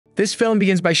This film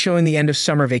begins by showing the end of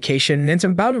summer vacation, and it's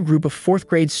about a group of 4th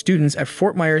grade students at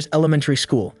Fort Myers Elementary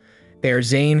School. They are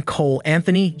Zane, Cole,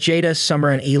 Anthony, Jada, Summer,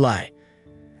 and Eli.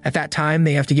 At that time,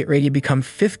 they have to get ready to become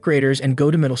 5th graders and go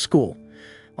to middle school.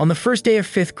 On the first day of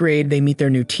 5th grade, they meet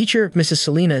their new teacher, Mrs.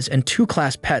 Salinas, and 2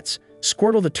 class pets,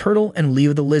 Squirtle the turtle and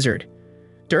Leo the lizard.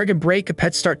 During a break, the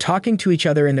pets start talking to each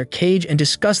other in their cage and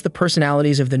discuss the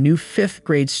personalities of the new 5th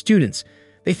grade students.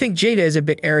 They think Jada is a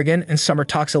bit arrogant, and Summer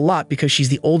talks a lot because she's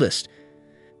the oldest.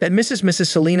 Then Mrs.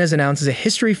 Salinas announces a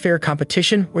history fair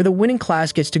competition where the winning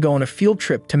class gets to go on a field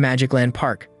trip to Magic Land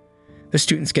Park. The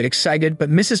students get excited,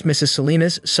 but Mrs.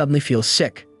 Salinas suddenly feels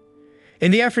sick. In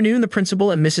the afternoon, the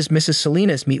principal and Mrs.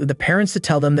 Salinas meet with the parents to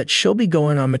tell them that she'll be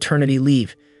going on maternity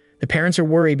leave. The parents are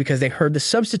worried because they heard the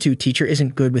substitute teacher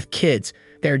isn't good with kids.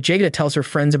 There, Jada tells her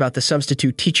friends about the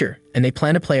substitute teacher, and they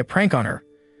plan to play a prank on her.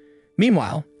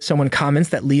 Meanwhile, someone comments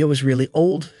that Leo is really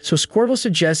old, so Squirtle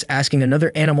suggests asking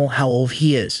another animal how old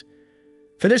he is.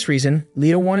 For this reason,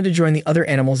 Leo wanted to join the other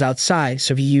animals outside,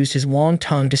 so he used his long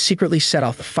tongue to secretly set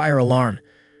off the fire alarm.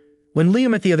 When Leo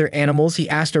met the other animals, he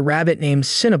asked a rabbit named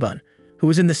Cinnabon, who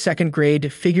was in the 2nd grade, to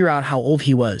figure out how old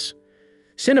he was.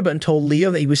 Cinnabon told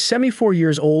Leo that he was 74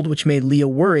 years old, which made Leo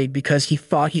worried because he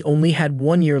thought he only had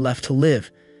 1 year left to live.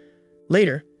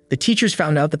 Later, the teachers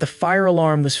found out that the fire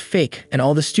alarm was fake, and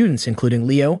all the students, including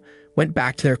Leo, went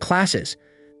back to their classes.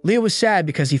 Leo was sad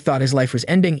because he thought his life was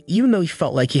ending, even though he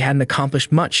felt like he hadn't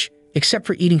accomplished much, except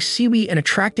for eating seaweed and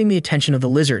attracting the attention of the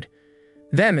lizard.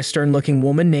 Then, a stern-looking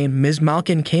woman named Ms.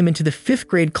 Malkin came into the 5th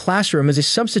grade classroom as a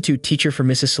substitute teacher for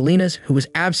Mrs. Salinas, who was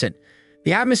absent.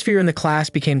 The atmosphere in the class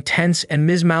became tense, and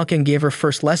Ms. Malkin gave her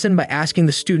first lesson by asking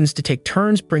the students to take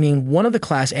turns bringing one of the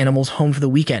class animals home for the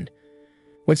weekend.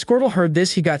 When Squirtle heard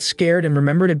this, he got scared and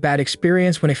remembered a bad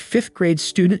experience when a 5th grade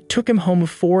student took him home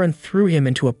before and threw him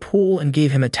into a pool and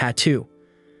gave him a tattoo.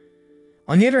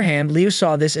 On the other hand, Leo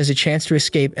saw this as a chance to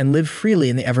escape and live freely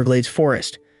in the Everglades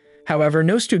forest. However,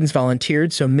 no students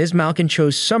volunteered, so Ms. Malkin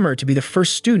chose Summer to be the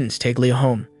first student to take Leo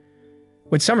home.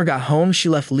 When Summer got home, she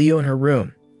left Leo in her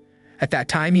room. At that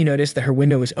time, he noticed that her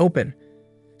window was open,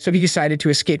 so he decided to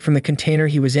escape from the container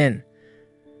he was in.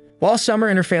 While Summer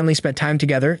and her family spent time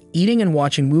together, eating and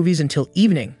watching movies until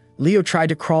evening, Leo tried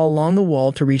to crawl along the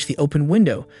wall to reach the open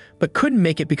window, but couldn't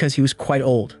make it because he was quite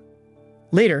old.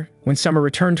 Later, when Summer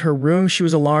returned to her room, she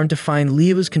was alarmed to find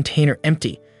Leo's container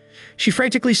empty. She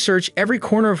frantically searched every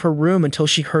corner of her room until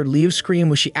she heard Leo scream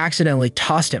when she accidentally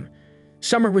tossed him.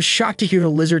 Summer was shocked to hear the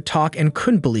lizard talk and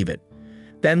couldn't believe it.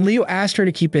 Then Leo asked her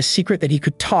to keep it a secret that he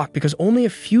could talk because only a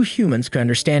few humans could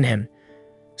understand him.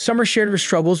 Summer shared her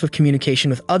struggles with communication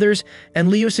with others, and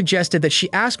Leo suggested that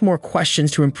she ask more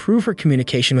questions to improve her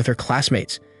communication with her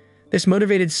classmates. This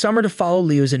motivated Summer to follow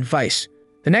Leo's advice.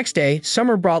 The next day,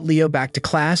 Summer brought Leo back to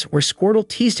class, where Squirtle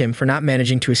teased him for not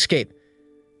managing to escape.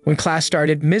 When class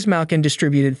started, Ms. Malkin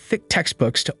distributed thick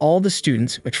textbooks to all the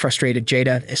students, which frustrated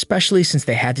Jada, especially since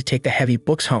they had to take the heavy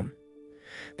books home.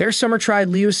 There, Summer tried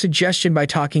Leo's suggestion by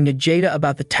talking to Jada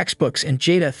about the textbooks, and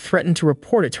Jada threatened to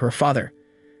report it to her father.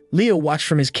 Leo watched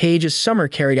from his cage as Summer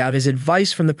carried out his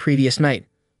advice from the previous night.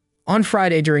 On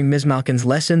Friday, during Ms. Malkin's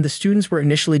lesson, the students were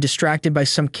initially distracted by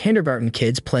some kindergarten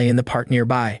kids playing in the park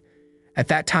nearby. At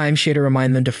that time, she had to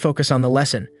remind them to focus on the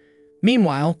lesson.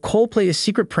 Meanwhile, Cole played a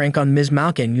secret prank on Ms.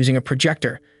 Malkin using a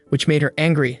projector, which made her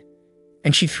angry,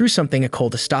 and she threw something at Cole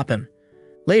to stop him.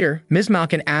 Later, Ms.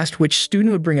 Malkin asked which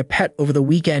student would bring a pet over the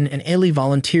weekend, and Ellie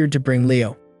volunteered to bring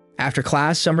Leo. After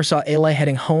class, Summer saw Eli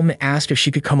heading home and asked if she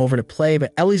could come over to play,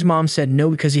 but Ellie's mom said no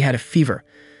because he had a fever.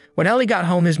 When Ellie got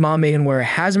home, his mom made him wear a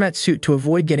hazmat suit to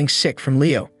avoid getting sick from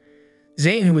Leo.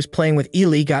 Zane, who was playing with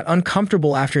Eli, got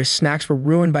uncomfortable after his snacks were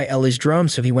ruined by Ellie's drum,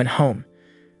 so he went home.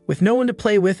 With no one to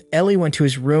play with, Ellie went to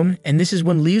his room, and this is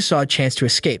when Leo saw a chance to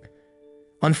escape.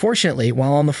 Unfortunately,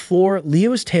 while on the floor,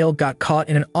 Leo's tail got caught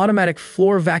in an automatic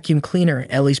floor vacuum cleaner.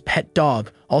 Ellie's pet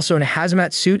dog, also in a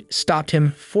hazmat suit, stopped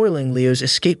him, foiling Leo's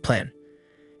escape plan.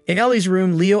 In Ellie's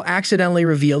room, Leo accidentally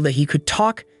revealed that he could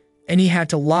talk, and he had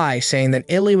to lie, saying that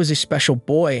Ellie was a special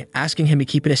boy, asking him to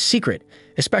keep it a secret,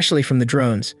 especially from the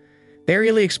drones. There,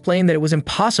 Ellie explained that it was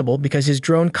impossible because his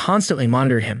drone constantly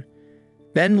monitored him.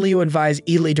 Then Leo advised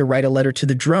Eli to write a letter to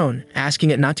the drone,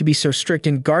 asking it not to be so strict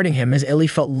in guarding him as Ellie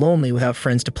felt lonely without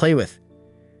friends to play with.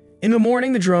 In the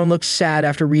morning, the drone looked sad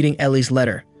after reading Ellie's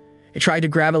letter. It tried to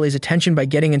grab Ellie's attention by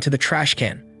getting into the trash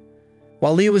can.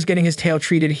 While Leo was getting his tail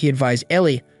treated, he advised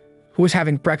Ellie, who was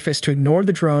having breakfast, to ignore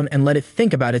the drone and let it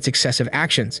think about its excessive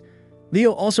actions.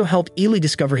 Leo also helped Eli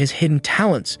discover his hidden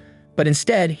talents, but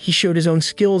instead, he showed his own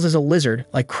skills as a lizard,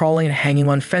 like crawling and hanging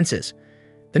on fences.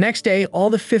 The next day, all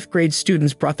the 5th grade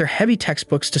students brought their heavy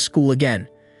textbooks to school again.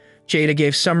 Jada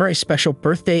gave Summer a special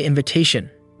birthday invitation.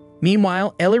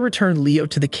 Meanwhile, Ellie returned Leo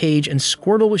to the cage and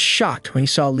Squirtle was shocked when he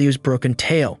saw Leo's broken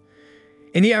tail.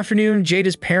 In the afternoon,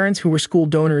 Jada's parents, who were school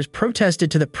donors, protested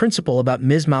to the principal about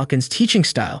Ms. Malkin's teaching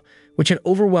style, which had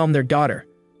overwhelmed their daughter.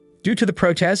 Due to the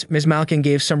protest, Ms. Malkin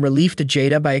gave some relief to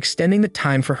Jada by extending the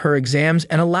time for her exams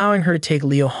and allowing her to take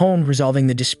Leo home, resolving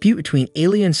the dispute between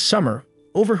Ellie and Summer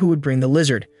over who would bring the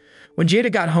lizard. When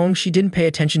Jada got home, she didn't pay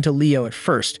attention to Leo at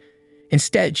first.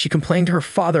 Instead, she complained to her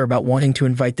father about wanting to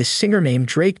invite the singer named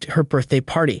Drake to her birthday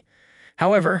party.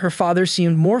 However, her father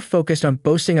seemed more focused on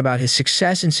boasting about his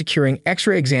success in securing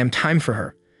extra exam time for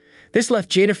her. This left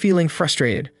Jada feeling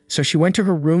frustrated, so she went to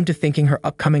her room to thinking her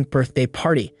upcoming birthday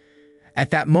party.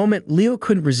 At that moment, Leo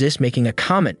couldn't resist making a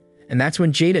comment, and that's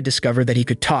when Jada discovered that he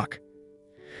could talk.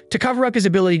 To cover up his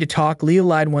ability to talk, Leo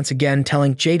lied once again,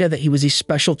 telling Jada that he was a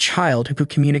special child who could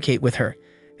communicate with her,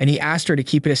 and he asked her to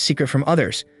keep it a secret from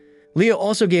others. Leo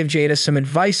also gave Jada some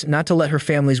advice not to let her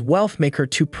family's wealth make her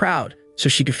too proud, so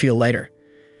she could feel lighter.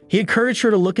 He encouraged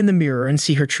her to look in the mirror and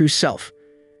see her true self.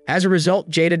 As a result,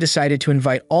 Jada decided to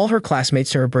invite all her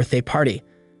classmates to her birthday party.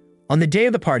 On the day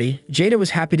of the party, Jada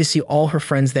was happy to see all her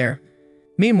friends there.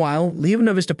 Meanwhile, Leo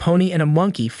noticed a pony and a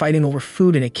monkey fighting over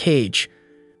food in a cage.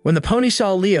 When the pony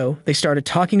saw Leo, they started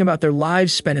talking about their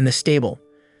lives spent in the stable.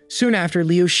 Soon after,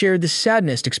 Leo shared the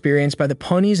sadness experienced by the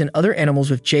ponies and other animals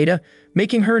with Jada,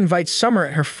 making her invite Summer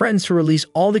and her friends to release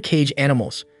all the cage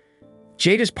animals.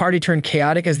 Jada's party turned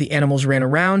chaotic as the animals ran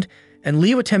around, and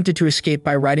Leo attempted to escape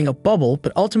by riding a bubble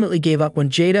but ultimately gave up when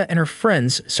Jada and her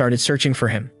friends started searching for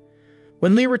him.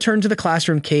 When Leo returned to the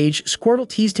classroom cage, Squirtle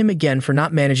teased him again for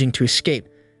not managing to escape.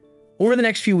 Over the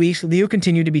next few weeks, Leo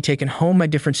continued to be taken home by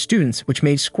different students, which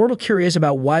made Squirtle curious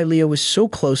about why Leo was so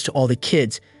close to all the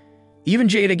kids. Even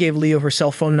Jada gave Leo her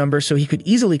cell phone number so he could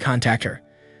easily contact her.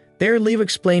 There, Leo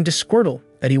explained to Squirtle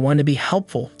that he wanted to be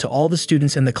helpful to all the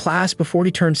students in the class before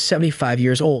he turned 75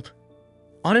 years old.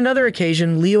 On another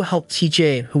occasion, Leo helped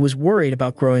TJ, who was worried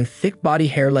about growing thick body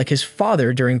hair like his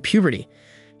father during puberty.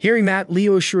 Hearing that,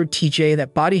 Leo assured TJ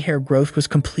that body hair growth was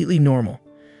completely normal.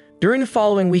 During the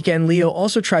following weekend, Leo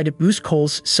also tried to boost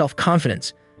Cole's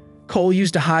self-confidence. Cole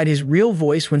used to hide his real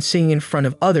voice when singing in front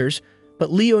of others,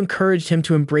 but Leo encouraged him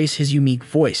to embrace his unique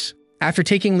voice. After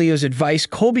taking Leo's advice,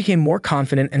 Cole became more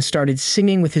confident and started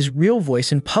singing with his real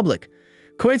voice in public.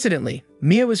 Coincidentally,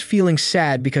 Mia was feeling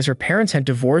sad because her parents had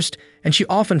divorced and she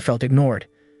often felt ignored.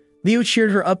 Leo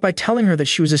cheered her up by telling her that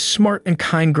she was a smart and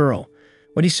kind girl.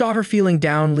 When he saw her feeling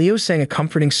down, Leo sang a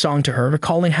comforting song to her,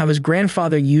 recalling how his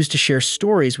grandfather used to share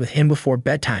stories with him before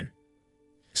bedtime.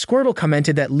 Squirtle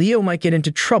commented that Leo might get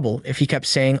into trouble if he kept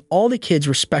saying all the kids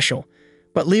were special,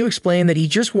 but Leo explained that he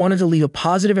just wanted to leave a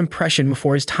positive impression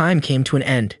before his time came to an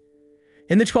end.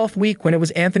 In the 12th week, when it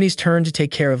was Anthony's turn to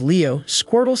take care of Leo,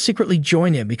 Squirtle secretly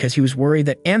joined him because he was worried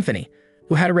that Anthony,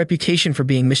 who had a reputation for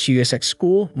being mischievous at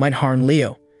school, might harm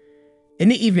Leo. In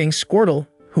the evening, Squirtle,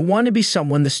 who wanted to be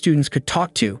someone the students could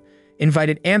talk to,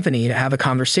 invited Anthony to have a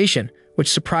conversation,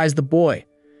 which surprised the boy.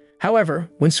 However,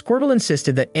 when Squirtle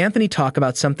insisted that Anthony talk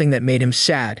about something that made him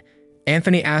sad,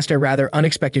 Anthony asked a rather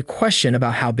unexpected question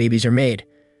about how babies are made.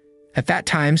 At that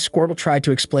time, Squirtle tried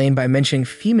to explain by mentioning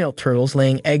female turtles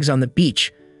laying eggs on the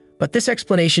beach, but this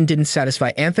explanation didn't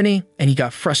satisfy Anthony, and he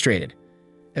got frustrated.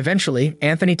 Eventually,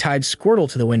 Anthony tied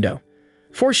Squirtle to the window.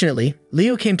 Fortunately,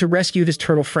 Leo came to rescue his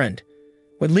turtle friend.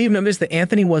 When Leo noticed that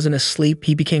Anthony wasn't asleep,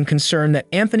 he became concerned that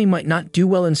Anthony might not do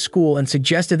well in school and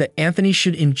suggested that Anthony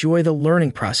should enjoy the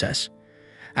learning process.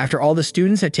 After all the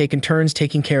students had taken turns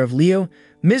taking care of Leo,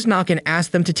 Ms. Malkin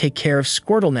asked them to take care of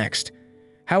Squirtle next.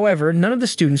 However, none of the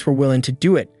students were willing to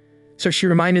do it, so she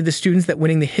reminded the students that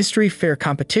winning the history fair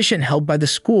competition held by the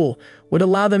school would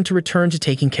allow them to return to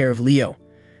taking care of Leo.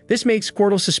 This made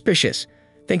Squirtle suspicious,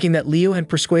 thinking that Leo had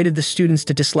persuaded the students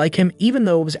to dislike him even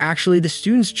though it was actually the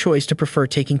students' choice to prefer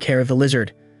taking care of the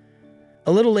lizard.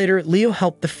 A little later, Leo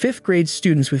helped the 5th grade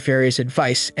students with various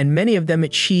advice, and many of them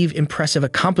achieved impressive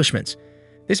accomplishments.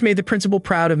 This made the principal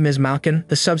proud of Ms. Malkin,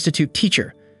 the substitute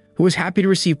teacher, who was happy to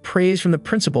receive praise from the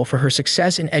principal for her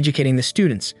success in educating the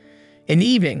students. In the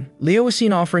evening, Leo was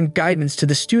seen offering guidance to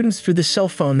the students through the cell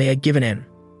phone they had given him.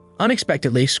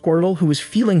 Unexpectedly, Squirtle, who was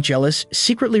feeling jealous,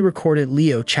 secretly recorded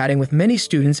Leo chatting with many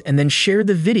students and then shared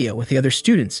the video with the other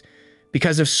students.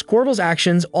 Because of Squirtle's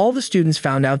actions, all the students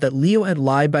found out that Leo had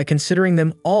lied by considering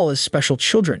them all as special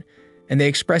children, and they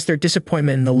expressed their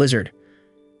disappointment in the lizard.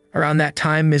 Around that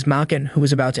time, Ms. Malkin, who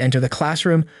was about to enter the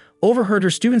classroom, overheard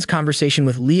her students' conversation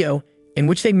with Leo, in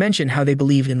which they mentioned how they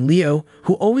believed in Leo,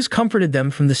 who always comforted them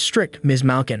from the strict Ms.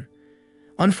 Malkin.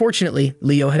 Unfortunately,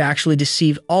 Leo had actually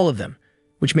deceived all of them,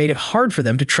 which made it hard for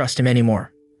them to trust him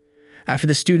anymore. After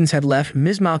the students had left,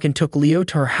 Ms. Malkin took Leo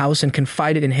to her house and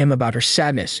confided in him about her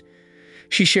sadness.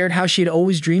 She shared how she had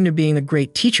always dreamed of being a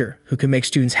great teacher who could make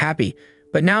students happy,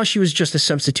 but now she was just a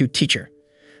substitute teacher.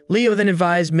 Leo then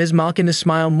advised Ms. Malkin to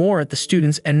smile more at the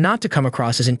students and not to come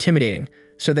across as intimidating,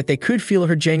 so that they could feel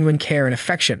her genuine care and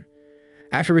affection.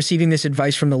 After receiving this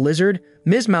advice from the lizard,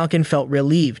 Ms. Malkin felt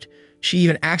relieved. She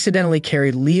even accidentally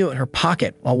carried Leo in her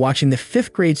pocket while watching the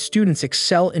 5th grade students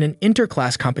excel in an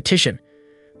interclass competition.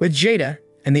 With Jada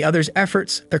and the others'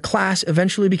 efforts, their class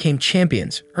eventually became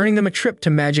champions, earning them a trip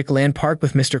to Magic Land Park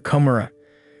with Mr. Komura.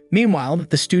 Meanwhile,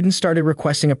 the students started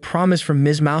requesting a promise from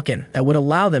Ms. Malkin that would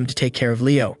allow them to take care of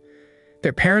Leo.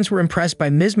 Their parents were impressed by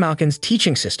Ms. Malkin's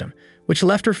teaching system, which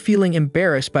left her feeling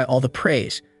embarrassed by all the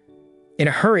praise. In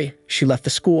a hurry, she left the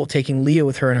school, taking Leo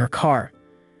with her in her car.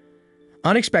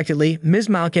 Unexpectedly, Ms.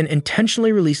 Malkin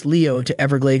intentionally released Leo to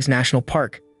Everglades National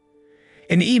Park.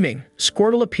 In the evening,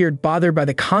 Squirtle appeared bothered by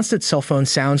the constant cell phone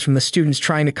sounds from the students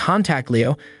trying to contact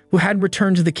Leo, who hadn't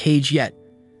returned to the cage yet.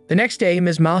 The next day,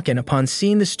 Ms. Malkin, upon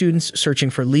seeing the students searching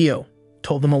for Leo,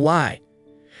 told them a lie.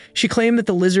 She claimed that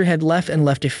the lizard had left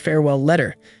a farewell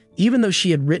letter, even though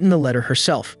she had written the letter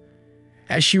herself.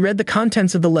 As she read the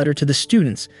contents of the letter to the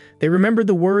students, they remembered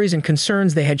the worries and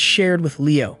concerns they had shared with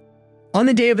Leo. On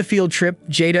the day of the field trip,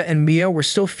 Jada and Mia were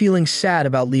still feeling sad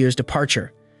about Leo's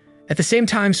departure. At the same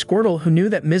time, Squirtle, who knew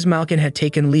that Ms. Malkin had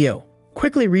taken Leo,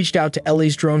 quickly reached out to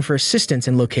Ellie's drone for assistance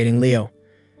in locating Leo.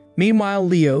 Meanwhile,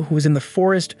 Leo, who was in the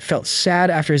forest, felt sad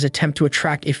after his attempt to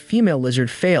attract a female lizard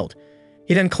failed.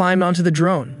 He then climbed onto the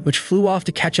drone, which flew off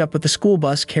to catch up with the school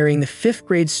bus carrying the 5th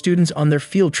grade students on their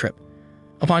field trip.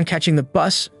 Upon catching the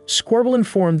bus, Squirtle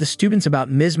informed the students about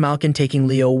Ms. Malkin taking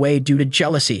Leo away due to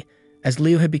jealousy, as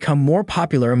Leo had become more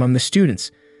popular among the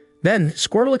students. Then,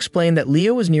 Squirtle explained that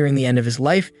Leo was nearing the end of his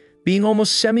life, being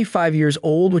almost 75 years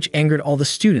old, which angered all the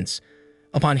students.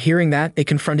 Upon hearing that, they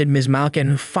confronted Ms. Malkin,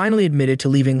 who finally admitted to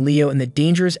leaving Leo in the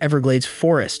dangerous Everglades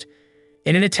forest.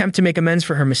 In an attempt to make amends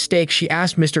for her mistake, she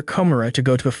asked Mr. Komura to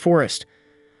go to the forest.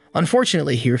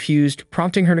 Unfortunately, he refused,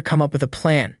 prompting her to come up with a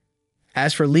plan.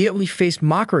 As for Leo, he faced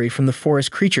mockery from the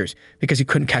forest creatures because he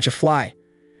couldn't catch a fly.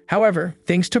 However,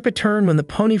 things took a turn when the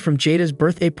pony from Jada's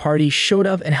birthday party showed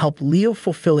up and helped Leo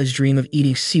fulfill his dream of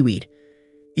eating seaweed.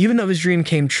 Even though his dream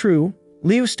came true,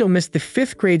 Leo still missed the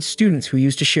 5th grade students who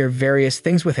used to share various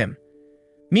things with him.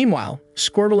 Meanwhile,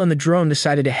 Squirtle and the drone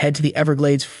decided to head to the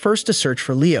Everglades first to search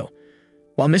for Leo.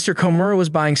 While Mr. Komura was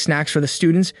buying snacks for the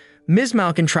students, Ms.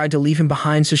 Malkin tried to leave him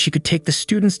behind so she could take the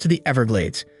students to the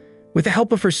Everglades. With the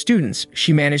help of her students,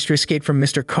 she managed to escape from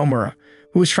Mr. Komura,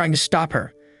 who was trying to stop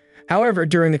her. However,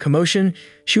 during the commotion,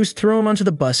 she was thrown onto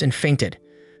the bus and fainted.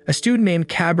 A student named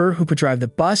Cabber, who could drive the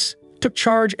bus, took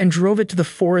charge and drove it to the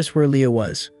forest where Leo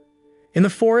was. In the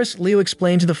forest, Leo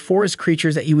explained to the forest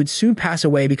creatures that he would soon pass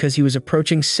away because he was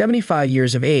approaching 75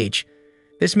 years of age.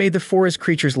 This made the forest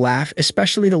creatures laugh,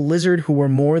 especially the lizard, who were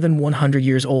more than 100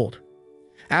 years old.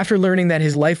 After learning that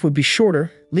his life would be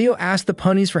shorter, Leo asked the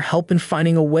ponies for help in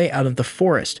finding a way out of the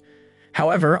forest.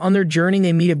 However, on their journey,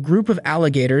 they meet a group of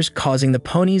alligators, causing the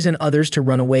ponies and others to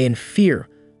run away in fear,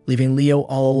 leaving Leo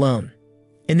all alone.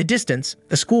 In the distance,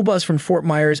 a school bus from Fort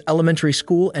Myers Elementary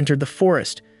School entered the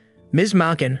forest. Ms.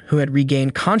 Malkin, who had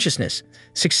regained consciousness,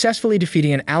 successfully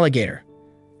defeating an alligator.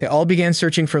 They all began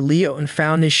searching for Leo and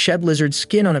found his shed lizard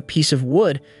skin on a piece of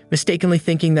wood, mistakenly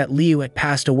thinking that Leo had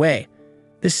passed away.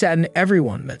 This saddened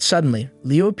everyone, but suddenly,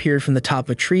 Leo appeared from the top of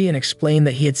a tree and explained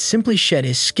that he had simply shed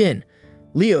his skin.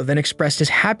 Leo then expressed his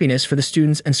happiness for the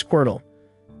students and Squirtle.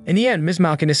 In the end, Ms.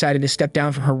 Malkin decided to step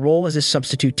down from her role as a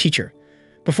substitute teacher.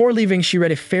 Before leaving, she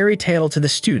read a fairy tale to the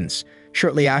students.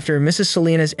 Shortly after, Mrs.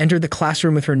 Salinas entered the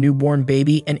classroom with her newborn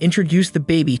baby and introduced the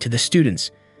baby to the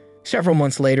students. Several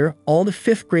months later, all the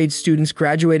 5th grade students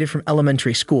graduated from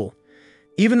elementary school.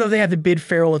 Even though they had to bid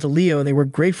farewell to Leo, they were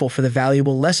grateful for the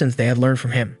valuable lessons they had learned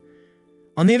from him.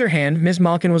 On the other hand, Ms.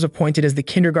 Malkin was appointed as the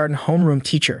kindergarten homeroom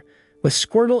teacher, with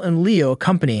Squirtle and Leo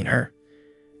accompanying her.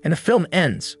 And the film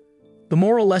ends. The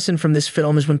moral lesson from this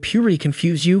film is when puberty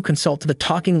confuses you, consult the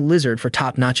talking lizard for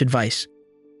top-notch advice.